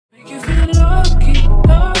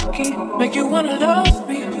key, make you wanna love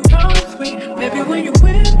me, love me. Baby, when you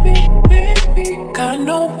with me, got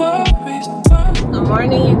no worries. Good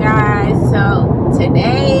morning, you guys. So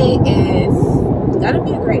today is gonna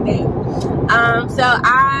be a great day. So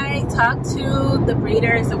I talked to the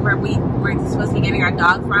breeders of where we're supposed to be getting our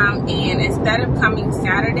dog from, and instead of coming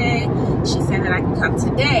Saturday, she said that I can come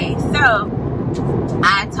today. So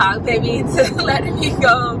I talked baby into letting me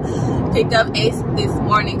go pick up Ace this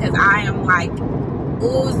morning because I am like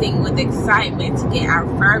oozing with excitement to get our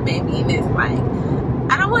fur baby. And it's like,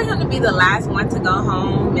 I don't want him to be the last one to go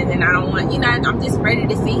home, and then I don't want, I'm just ready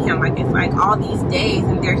to see him. Like, it's like all these days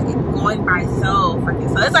and they're going by so freaking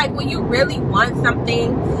slow. It's like when you really want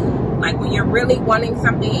something, like when you're really wanting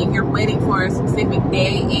something and you're waiting for a specific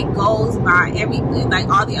day, it goes by like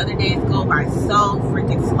all the other days go by so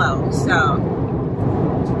freaking slow. So,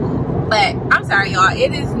 but I'm sorry y'all,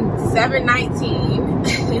 it is 7:19.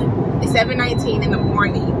 It's 7:19 in the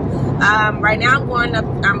morning. Right now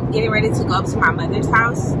I'm getting ready to go up to my mother's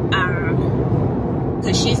house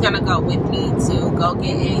because she's gonna go with me to go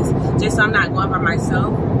get Ace, just so I'm not going by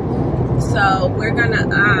myself. So we're gonna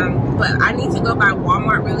but I need to go by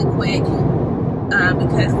Walmart really quick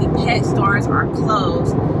because the pet stores are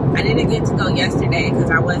closed. I didn't get to go yesterday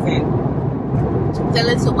because I wasn't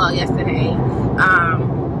feeling too well yesterday,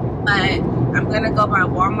 but I'm gonna go by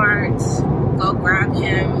Walmart, go grab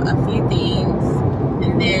him a few things,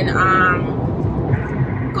 and then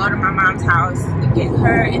go to my mom's house and get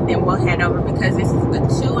her, and then we'll head over because this is a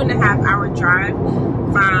 2.5 hour drive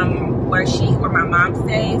from where my mom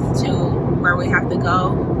stays to where we have to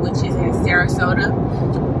go, which is in Sarasota,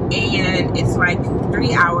 and it's like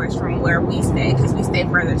 3 hours from where we stay because we stay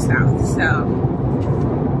further south. So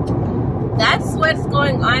that's what's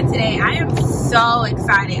going on today. I am so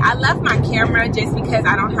excited. I left my camera just because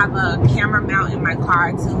I don't have a camera mount in my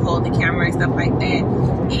car to hold the camera and stuff like that,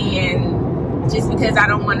 and just because I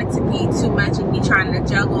don't want it to be too much of me trying to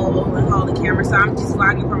juggle and hold the camera, so I'm just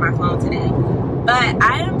vlogging from my phone today. But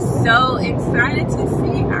I am so excited to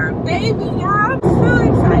see our baby, y'all. I'm so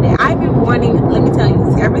excited. I've been wanting, let me tell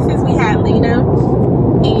you, ever since we had Lena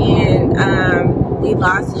and we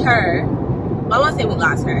lost her. I won't say we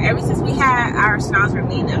lost her. Ever since we had our Schnauzer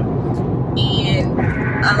Lena, and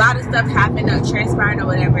a lot of stuff happened, transpired or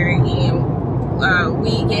whatever, and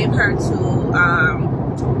we gave her to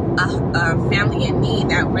a family in need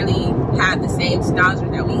that really had the same Schnauzer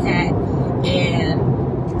that we had, and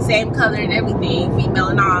same color and everything, female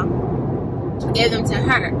and all. Gave them to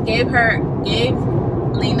her. Gave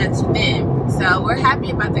Lena to them. So we're happy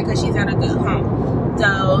about that because she's at a good home.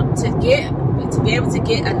 So to be able to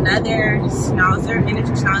get another Schnauzer,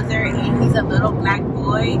 miniature Schnauzer, and he's a little black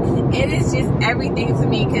boy, it is just everything to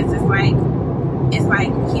me because it's like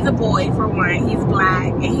he's a boy for one, he's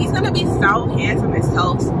black, and he's gonna be so handsome and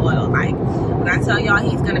so spoiled. Like when I tell y'all,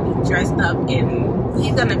 he's gonna be dressed up and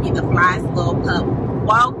he's gonna be the flyest little pup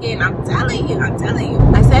walking. I'm telling you. I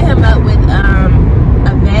set him up with a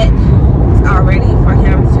vet already for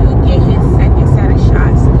him to get his second set of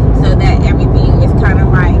shots, so that everything is kind of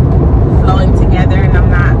like flowing together and I'm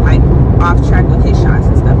not like off track with his shots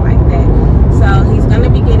and stuff like that. So he's gonna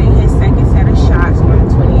be getting his second set of shots on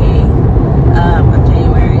the 28th of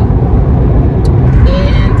January,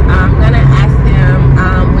 and I'm gonna ask them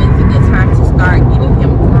when's a good time to start getting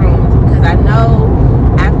him groomed, because I know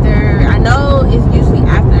it's usually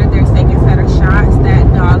after their second set of shots that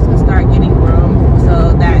dogs will start getting groomed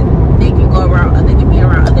so that they can go around, they can be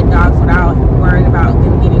around other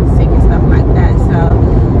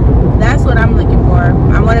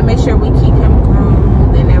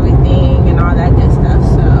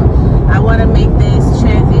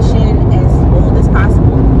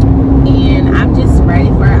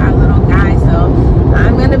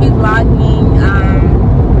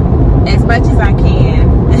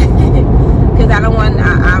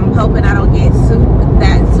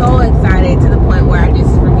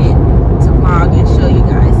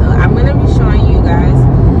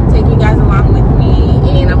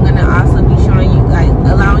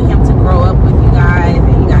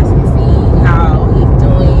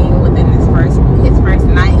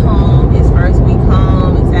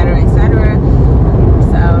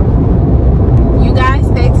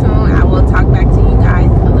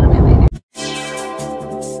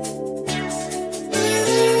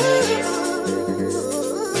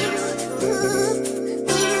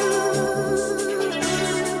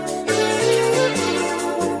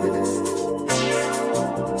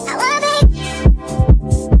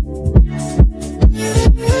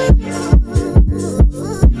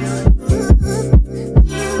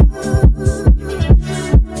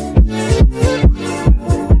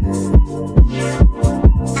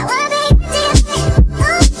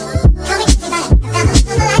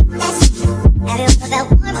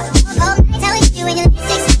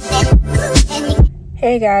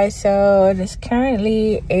guys, so it is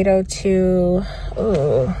currently 8:02.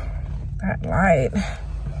 Ooh, that light.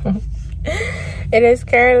 It is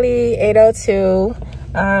currently 8:02.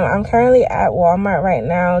 I'm currently at Walmart right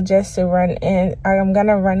now just to run in. I'm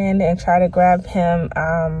gonna run in and try to grab him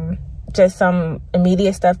just some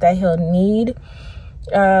immediate stuff that he'll need,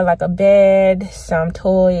 like a bed, some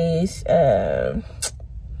toys,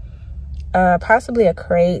 possibly a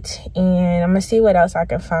crate, and I'm gonna see what else I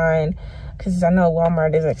can find because I know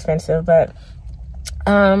Walmart is expensive. But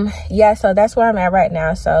yeah, so that's where I'm at right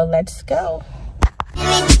now, so let's go.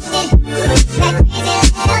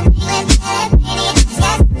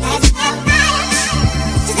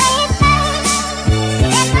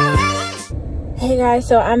 Hey guys,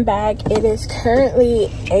 so I'm back. It is currently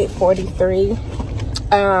 8:43.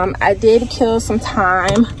 I did kill some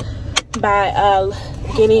time by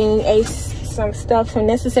getting Ace some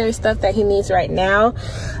necessary stuff that he needs right now.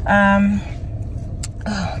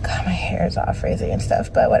 Oh god, my hair is all frizzy and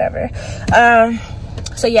stuff, but whatever.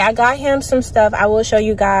 So yeah, I got him some stuff. I will show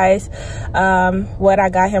you guys what I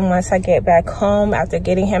got him once I get back home after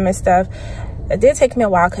getting him and stuff. It did take me a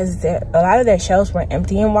while because a lot of their shelves were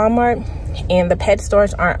empty in Walmart and the pet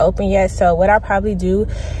stores aren't open yet. So what I'll probably do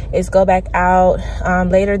is go back out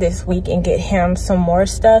later this week and get him some more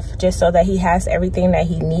stuff just so that he has everything that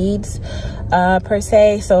he needs per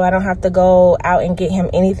se, so I don't have to go out and get him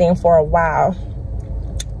anything for a while.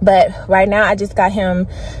 But right now I just got him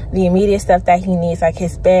the immediate stuff that he needs, like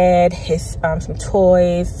his bed, his some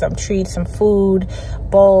toys, some treats, some food,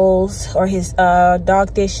 bowls, or his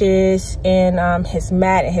dog dishes, and his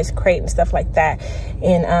mat and his crate and stuff like that,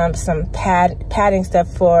 and some padding stuff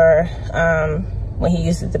for when he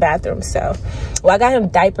uses the bathroom. So well, I got him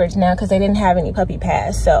diapers now because they didn't have any puppy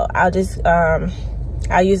pads, so I'll just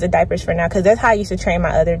I'll use the diapers for now because that's how I used to train my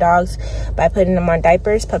other dogs, by putting them on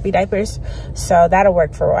diapers, puppy diapers. So that'll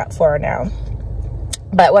work for now.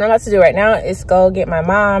 But what I'm about to do right now is go get my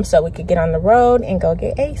mom so we could get on the road and go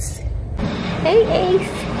get Ace. Hey Ace,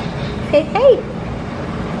 say hey,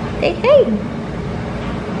 say hey.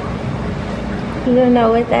 You don't know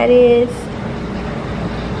what that is?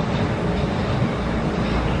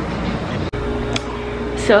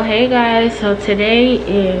 So hey guys, so today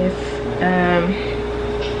is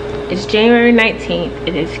it's January 19th.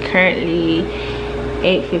 It is currently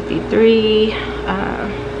 8:53.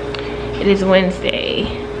 It is Wednesday.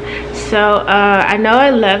 So I know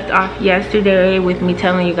I left off yesterday with me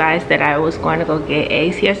telling you guys that I was going to go get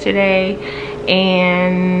Ace yesterday,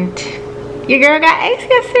 and your girl got Ace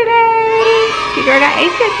yesterday. Your girl got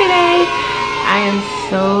Ace yesterday. I am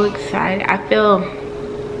so excited. I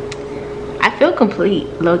feel complete,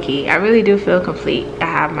 low-key. I really do feel complete. I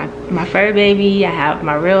have my fur baby, I have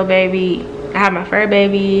my real baby, I have my fur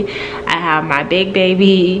baby, I have my big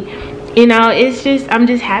baby. You know, it's just, I'm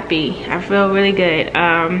just happy. I feel really good.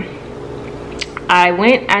 I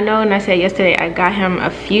know, and I said yesterday, I got him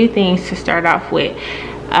a few things to start off with.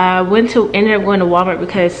 Ended up going to Walmart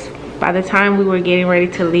because by the time we were getting ready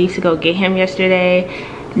to leave to go get him yesterday,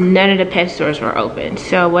 none of the pet stores were open.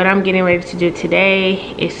 So what I'm getting ready to do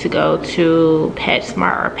today is to go to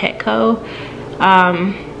PetSmart or Petco.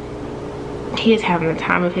 He is having the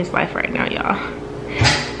time of his life right now, y'all.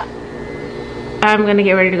 I'm gonna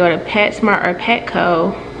get ready to go to PetSmart or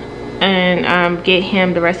Petco and get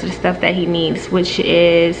him the rest of the stuff that he needs, which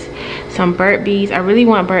is some Burt's Bees. I really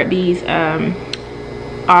want Burt's Bees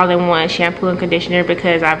all-in-one shampoo and conditioner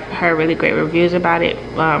because I've heard really great reviews about it.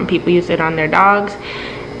 People use it on their dogs.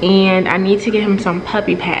 And I need to get him some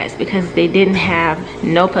puppy pads because they didn't have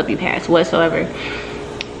no puppy pads whatsoever.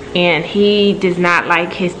 And he does not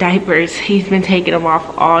like his diapers. He's been taking them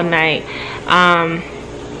off all night.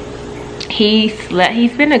 He's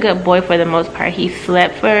been a good boy for the most part. He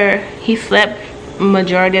slept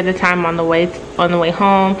majority of the time on the way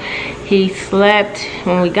home. He slept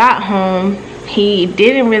when we got home. He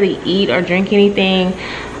didn't really eat or drink anything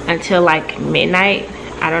until like midnight.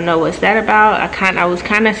 I don't know what's that about. I was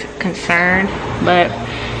kind of concerned, but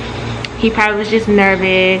he probably was just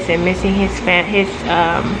nervous and missing his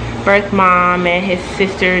birth mom and his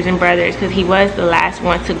sisters and brothers because he was the last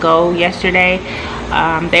one to go yesterday.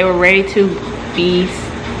 They were ready to be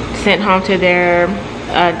sent home to their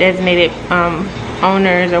designated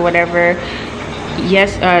owners or whatever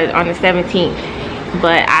on the 17th,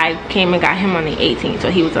 but I came and got him on the 18th,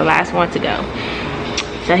 so he was the last one to go.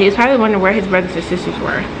 So he was probably wondering where his brothers and sisters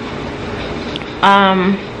were.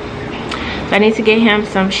 So I need to get him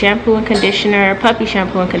some shampoo and conditioner, puppy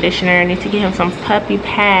shampoo and conditioner. I need to get him some puppy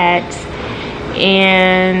pads,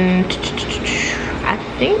 and I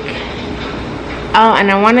think, oh,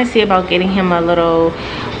 and I want to see about getting him a little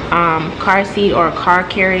car seat or car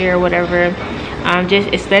carrier or whatever.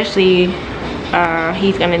 Just especially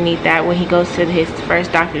he's gonna need that when he goes to his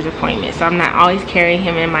first doctor's appointment, so I'm not always carrying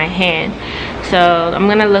him in my hand. So I'm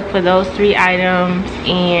gonna look for those 3 items,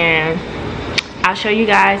 and I'll show you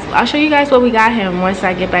guys what we got him once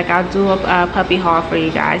I get back. I'll do a puppy haul for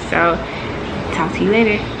you guys, so talk to you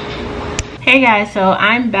later. Hey guys, so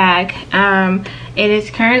I'm back. It is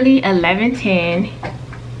currently 11:10,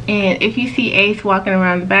 and if you see Ace walking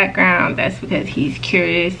around the background, that's because he's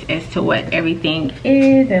curious as to what everything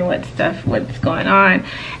is and what's going on.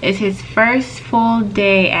 It's his first full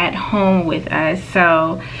day at home with us,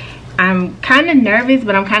 so I'm kind of nervous,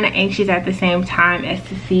 but I'm kind of anxious at the same time as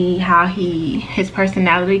to see how his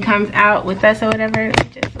personality comes out with us or whatever.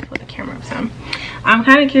 Just put the camera up some. I'm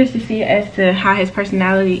kind of curious to see as to how his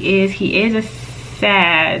personality is. He is a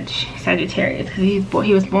Sagittarius because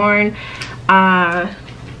he was born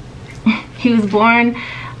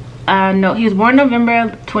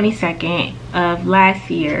November 22nd of last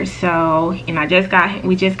year. So, and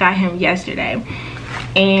we just got him yesterday.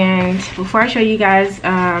 And before I show you guys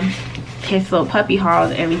his little puppy haul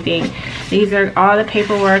and everything, these are all the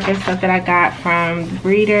paperwork and stuff that I got from the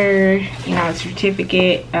breeder, you know,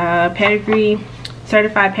 certificate, pedigree,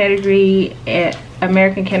 certified pedigree at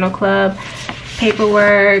American Kennel Club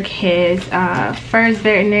paperwork, his first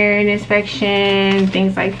veterinarian inspection,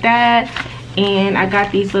 things like that. And I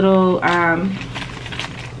got these little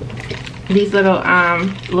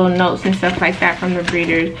notes and stuff like that from the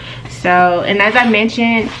breeders. So, and as I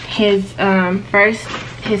mentioned, his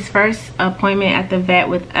first appointment at the vet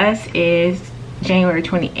with us is January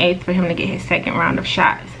 28th for him to get his 2nd round of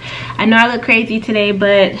shots. I know I look crazy today,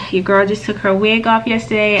 but your girl just took her wig off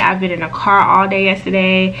yesterday. I've been in a car all day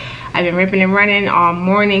yesterday. I've been ripping and running all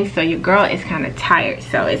morning, so your girl is kind of tired.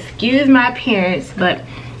 So excuse my appearance, but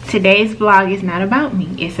today's vlog is not about me.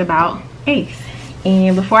 It's about Ace.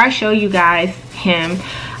 And before I show you guys him,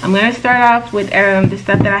 I'm going to start off with the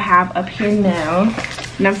stuff that I have up here now.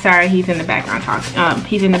 And I'm sorry, he's in the background talking.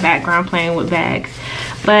 He's in the background playing with bags.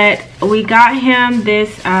 But we got him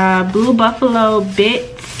this Blue Buffalo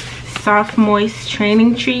Bits Soft Moist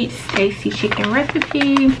Training Treats Tasty Chicken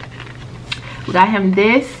Recipe. We got him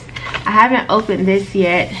this. I haven't opened this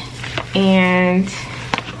yet. And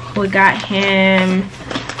we got him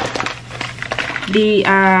the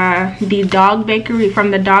dog bakery,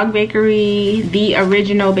 from the dog bakery, the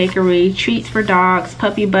original bakery, treats for dogs,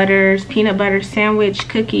 puppy butters, peanut butter sandwich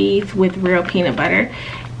cookies with real peanut butter.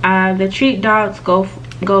 The treat dogs go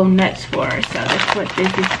nuts for. So that's what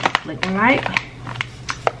this is looking like.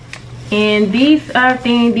 And these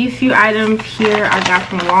few items here I got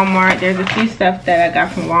from Walmart. There's a few stuff that I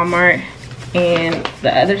got from Walmart, and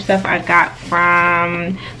the other stuff I got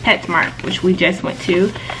from PetSmart, which we just went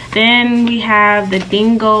to. Then we have the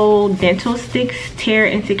Dingo Dental Sticks Tear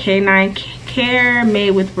into Canine Care,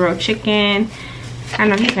 made with real chicken. I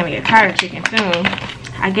know he's gonna get tired of chicken soon.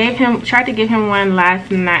 I tried to give him one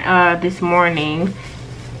last night, this morning.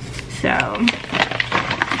 So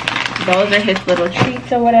those are his little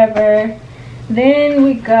treats or whatever. Then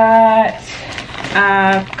we got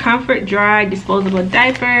Comfort Dry disposable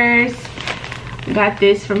diapers. Got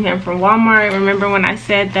this from him from Walmart. Remember when I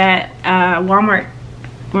said that Walmart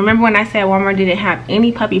didn't have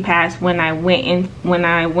any puppy pads when I went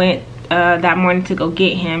that morning to go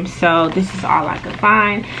get him. So this is all I could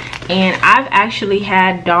find. And I've actually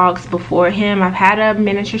had dogs before him. I've had a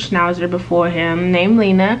miniature Schnauzer before him named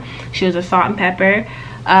Lena. She was a salt and pepper.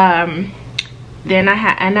 Then I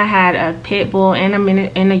had a pit bull and a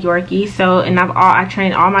Yorkie. So, and I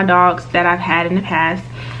trained all my dogs that I've had in the past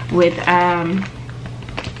with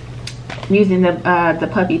using the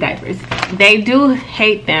puppy diapers. They do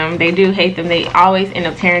hate them. They always end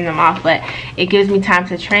up tearing them off, but it gives me time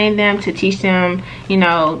to train them, to teach them, you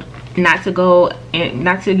know, not to go and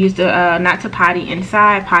not to potty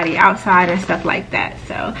inside, potty outside and stuff like that.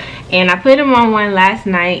 So, and I put him on one last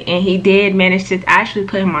night, and he did manage to actually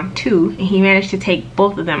put him on 2, and he managed to take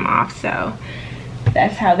both of them off. So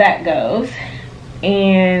that's how that goes.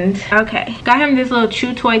 And okay, got him this little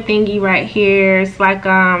chew toy thingy right here. It's like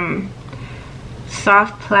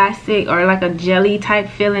soft plastic or like a jelly type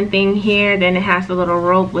feeling thing here. Then it has a little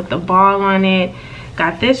rope with the ball on it.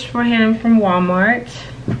 Got this for him from Walmart.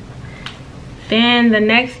 Then the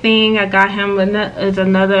next thing I got him is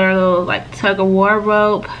another little like tug of war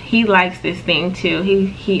rope. He likes this thing too.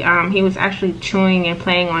 He was actually chewing and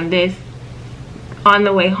playing on this on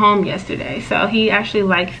the way home yesterday, so he actually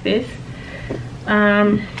likes this.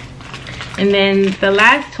 And then the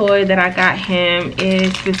last toy that I got him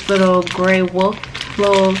is this little gray wolf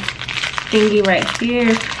little thingy right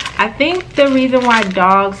here. I think the reason why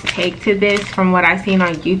dogs take to this, from what I've seen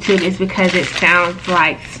on YouTube, is because it sounds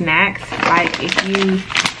like snacks. Like if you,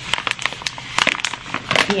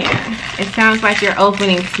 yeah, it sounds like you're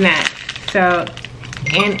opening snacks. So,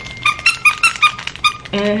 and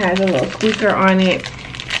it has a little squeaker on it.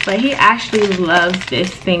 But he actually loves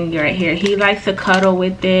this thing right here. He likes to cuddle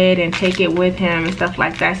with it and take it with him and stuff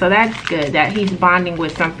like that. So that's good that he's bonding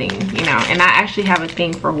with something, you know. And I actually have a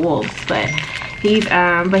thing for wolves, but he's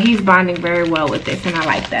bonding very well with this, and I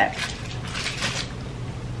like that.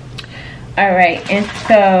 All right, and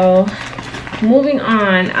so moving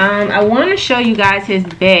on, I want to show you guys his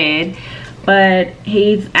bed, but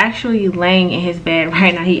he's actually laying in his bed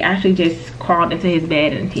right now. He actually just crawled into his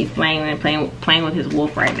bed and he's laying and playing with his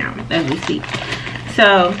wolf right now as we speak.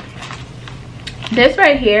 So this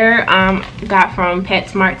right here, got from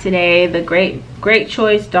PetSmart today. The Great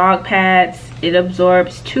Choice dog pads. It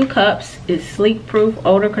absorbs 2 cups. It's sleek proof,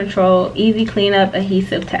 odor control, easy cleanup,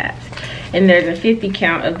 adhesive tabs. And there's a 50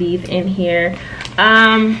 count of these in here.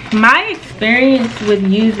 My experience with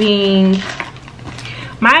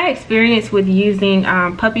using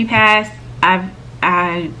puppy pads, I've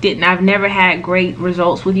never had great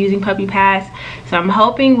results with using puppy pads. So I'm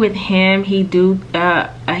hoping with him he do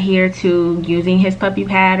adhere to using his puppy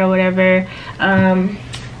pad or whatever.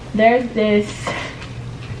 There's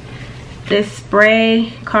this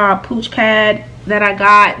spray called Pooch Pad that I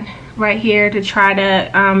got right here to try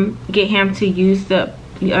to get him to use to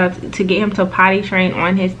get him to potty train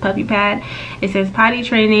on his puppy pad. It says potty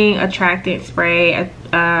training attractant spray,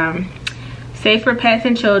 safe for pets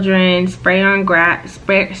and children, spray on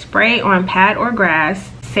pad or grass,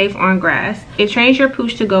 safe on grass. It trains your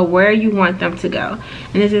pooch to go where you want them to go.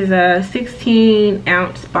 And this is a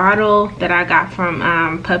 16-ounce bottle that I got from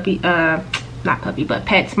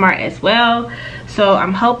PetSmart as well. So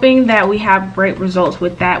I'm hoping that we have great results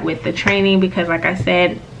with that, with the training, because like I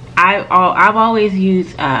said, I've always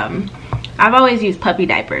used puppy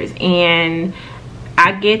diapers, and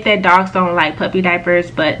I get that dogs don't like puppy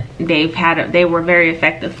diapers, but they were very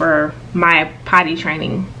effective for my potty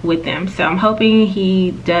training with them. So I'm hoping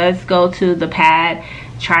he does go to the pad,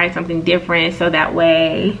 try something different, so that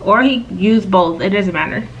way, or he use both, it doesn't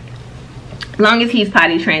matter. As long as he's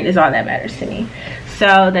potty trained is all that matters to me.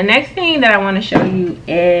 So the next thing that I want to show you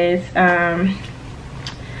is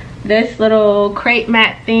this little crate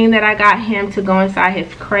mat thing that I got him to go inside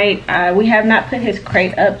his crate. We have not put his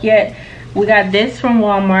crate up yet. We got this from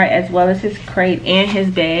Walmart, as well as his crate and his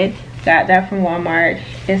bed. Got that from Walmart.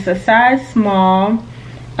 It's a size small,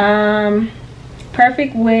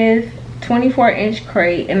 perfect width, 24-inch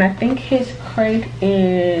crate, and I think his crate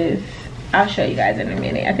is, I'll show you guys in a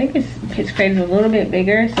minute. I think his crate is a little bit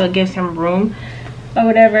bigger, so it gives him room or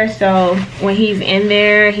whatever. So when he's in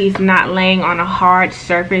there, he's not laying on a hard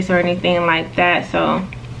surface or anything like that. So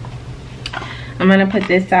I'm gonna put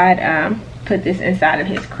this inside of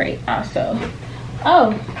his crate also.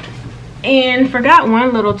 Oh, and forgot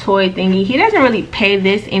one little toy thingy. He doesn't really pay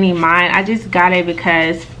this any mind. I just got it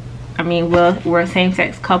because, I mean, we're a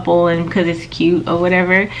same-sex couple and because it's cute or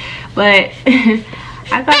whatever. But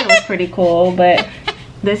I thought it was pretty cool. But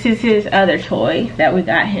this is his other toy that we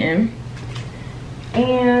got him.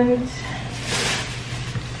 And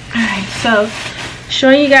alright, so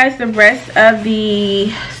showing you guys the rest of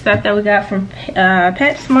the stuff that we got from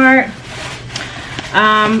PetSmart.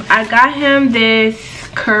 I got him this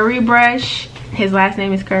curry brush. His last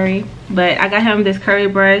name is Curry, but I got him this curry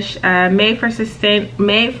brush, made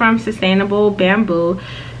from sustainable bamboo.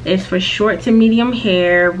 It's for short to medium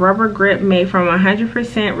hair, rubber grip, made from 100%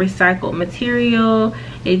 recycled material.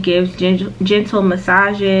 It gives gentle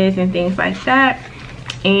massages and things like that.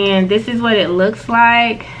 And this is what it looks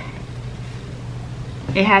like.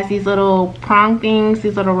 It has these little prong things,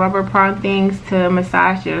 these little rubber prong things to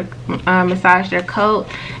massage their coat.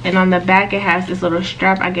 And on the back it has this little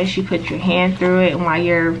strap. I guess you put your hand through it, and while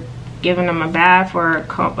you're giving them a bath or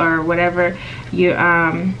whatever,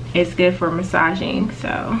 it's good for massaging.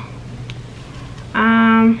 So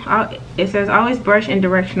it says always brush in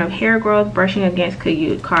direction of hair growth. Brushing against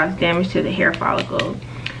could cause damage to the hair follicle.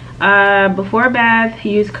 Before bath,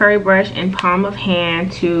 use curry brush and palm of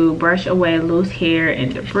hand to brush away loose hair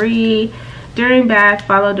and debris. During bath,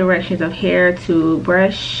 follow directions of hair to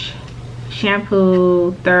brush,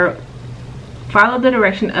 shampoo. Follow the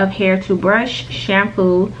direction of hair to brush,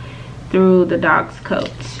 shampoo through the dog's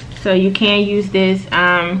coat. So you can use this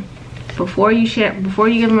before you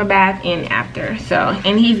give him a bath and after. So,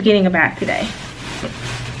 and he's getting a bath today.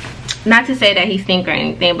 Not to say that he stinks or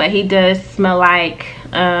anything, but he does smell like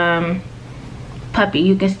puppy.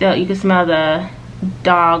 You can smell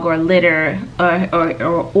dog or litter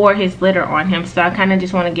or his litter on him. So I kind of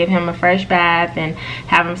just want to give him a fresh bath and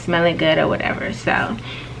have him smelling good or whatever. So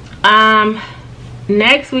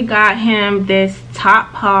next we got him this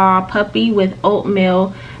Top Paw puppy with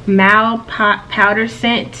oatmeal mild powder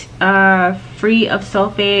scent, free of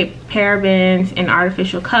sulfate, parabens, and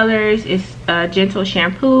artificial colors. It's a gentle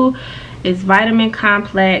shampoo. It's vitamin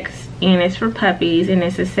complex, and it's for puppies, and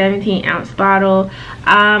it's a 17-ounce bottle.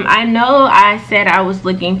 I know I said I was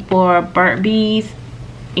looking for burnt bees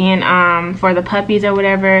and for the puppies or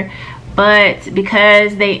whatever, but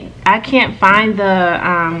because I can't find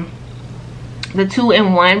the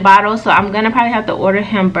 2-in-1 bottle, so I'm gonna probably have to order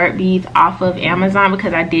him Burnt Bees off of Amazon,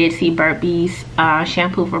 because I did see Burnt Bees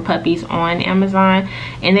shampoo for puppies on Amazon,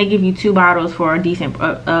 and they give you 2 bottles for a decent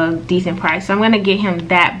price. So I'm gonna get him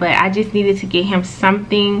that, but I just needed to get him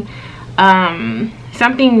something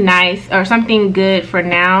something nice or something good for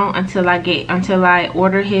now until I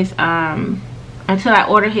order his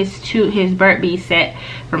Burnt Bees set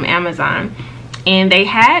from Amazon. And they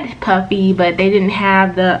had puppy, but they didn't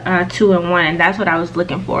have the 2-in-1. That's what I was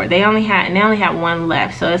looking for. They only had one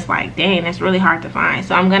left, so it's like, dang, that's really hard to find.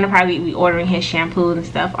 So I'm gonna probably be ordering his shampoo and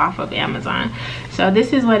stuff off of Amazon. So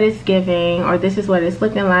this is what it's giving, or this is what it's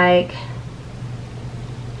looking like,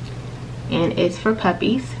 and it's for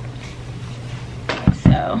puppies.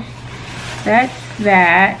 So that's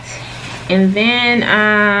that. And then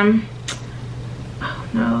oh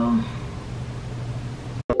no.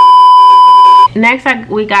 Next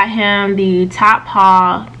we got him the Top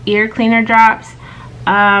Paw ear cleaner drops,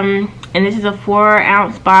 and this is a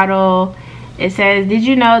 4-ounce bottle. It says, did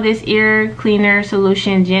you know this ear cleaner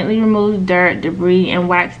solution gently removes dirt, debris, and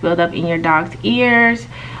wax buildup in your dog's ears?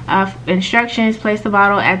 Instructions: place the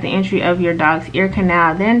bottle at the entry of your dog's ear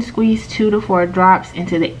canal, then squeeze 2 to 4 drops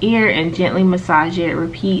into the ear and gently massage it.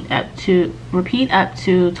 Repeat up to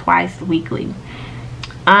twice weekly.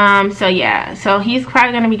 So yeah, so he's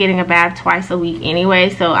probably going to be getting a bath twice a week anyway,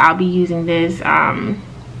 so I'll be using this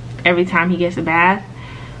every time he gets a bath.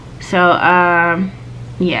 So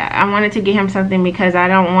yeah, I wanted to get him something because I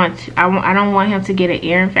don't want him to get an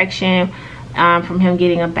ear infection from him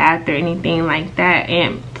getting a bath or anything like that,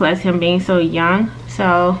 and plus him being so young.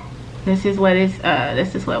 So this is what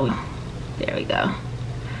there we go.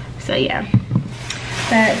 So yeah,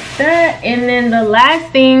 that's that. And then the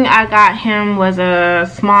last thing I got him was a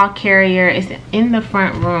small carrier. It's in the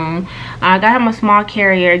front room. I got him a small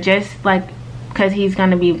carrier just like because he's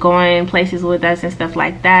gonna be going places with us and stuff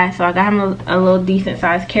like that. So I got him a little decent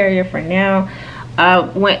sized carrier for now.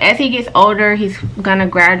 As he gets older, he's gonna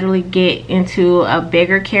gradually get into a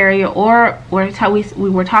bigger carrier, or we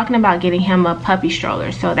were talking about getting him a puppy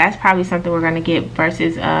stroller. So that's probably something we're gonna get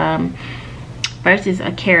versus a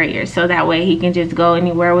carrier, so that way he can just go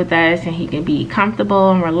anywhere with us and he can be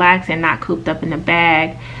comfortable and relaxed and not cooped up in the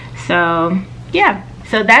bag. So yeah,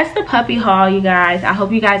 so that's the puppy haul, you guys. I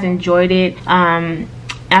hope you guys enjoyed it. I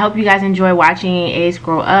hope you guys enjoy watching Ace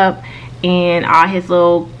grow up and all his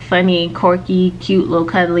little funny, quirky, cute little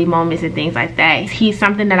cuddly moments and things like that. He's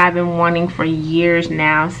something that I've been wanting for years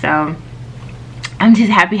now, so I'm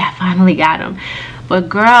just happy I finally got him. But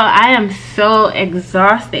girl, I am so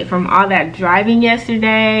exhausted from all that driving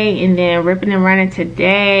yesterday and then ripping and running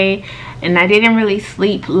today, and I didn't really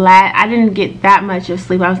sleep. I didn't get that much of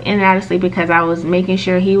sleep. I was in and out of sleep because I was making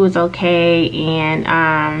sure he was okay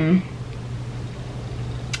and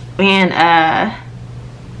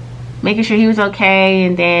making sure he was okay.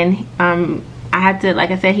 And then I had to,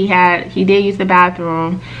 like I said, he did use the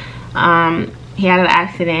bathroom. He had an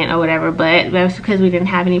accident or whatever, but that was because we didn't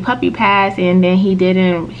have any puppy pads, and then he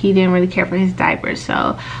didn't really care for his diapers.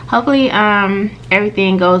 So hopefully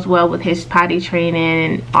everything goes well with his potty training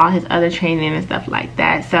and all his other training and stuff like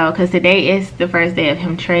that. So because today is the first day of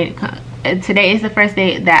him training. Today is the first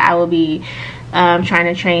day that I will be trying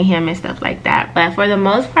to train him and stuff like that. But for the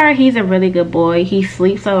most part, he's a really good boy. He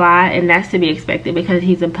sleeps a lot, and that's to be expected because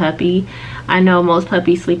he's a puppy. I know most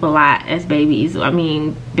puppies sleep a lot as babies. I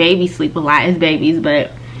mean, babies sleep a lot as babies,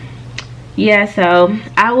 but yeah. So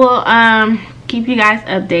I will keep you guys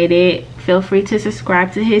updated. Feel free to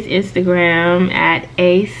subscribe to his Instagram at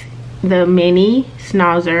Ace the Mini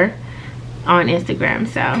Schnauzer on Instagram.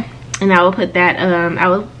 So, and I will put that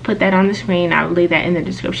on the screen. I will leave that in the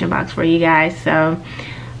description box for you guys. So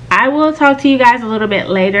I will talk to you guys a little bit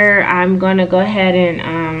later. I'm gonna go ahead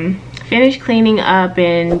and finish cleaning up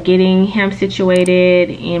and getting him situated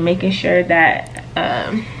and making sure that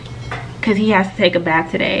because he has to take a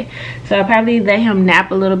bath today. So I'll probably let him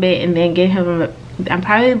nap a little bit and then get him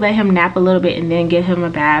a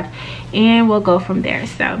bath, and we'll go from there.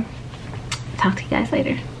 So talk to you guys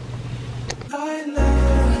later.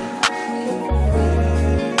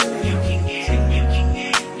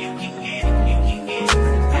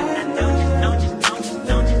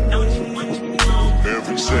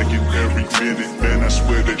 minute, man, I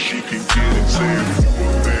swear that she can get it. Say if you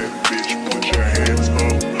a bad bitch, put your hands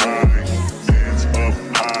up high. Hands up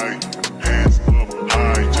high, hands up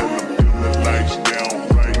high. Tell them dim the lights down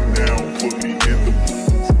right now. Put me in the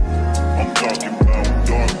mood. I'm talking about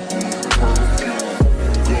dark room perfume.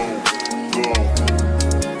 Go, go.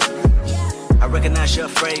 I recognize your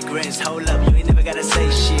fragrance. Hold up, you ain't never gotta say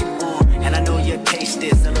shit. And I know your taste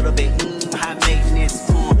is a little bit high maintenance.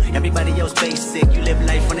 Everybody else basic. You live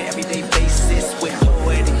life on an everyday basis with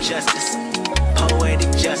poetic justice.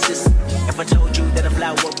 Poetic justice. If I told you that a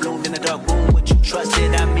flower bloomed in a dark room, would you trust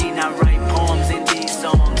it? I mean, I write poems in these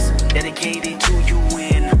songs dedicated to you.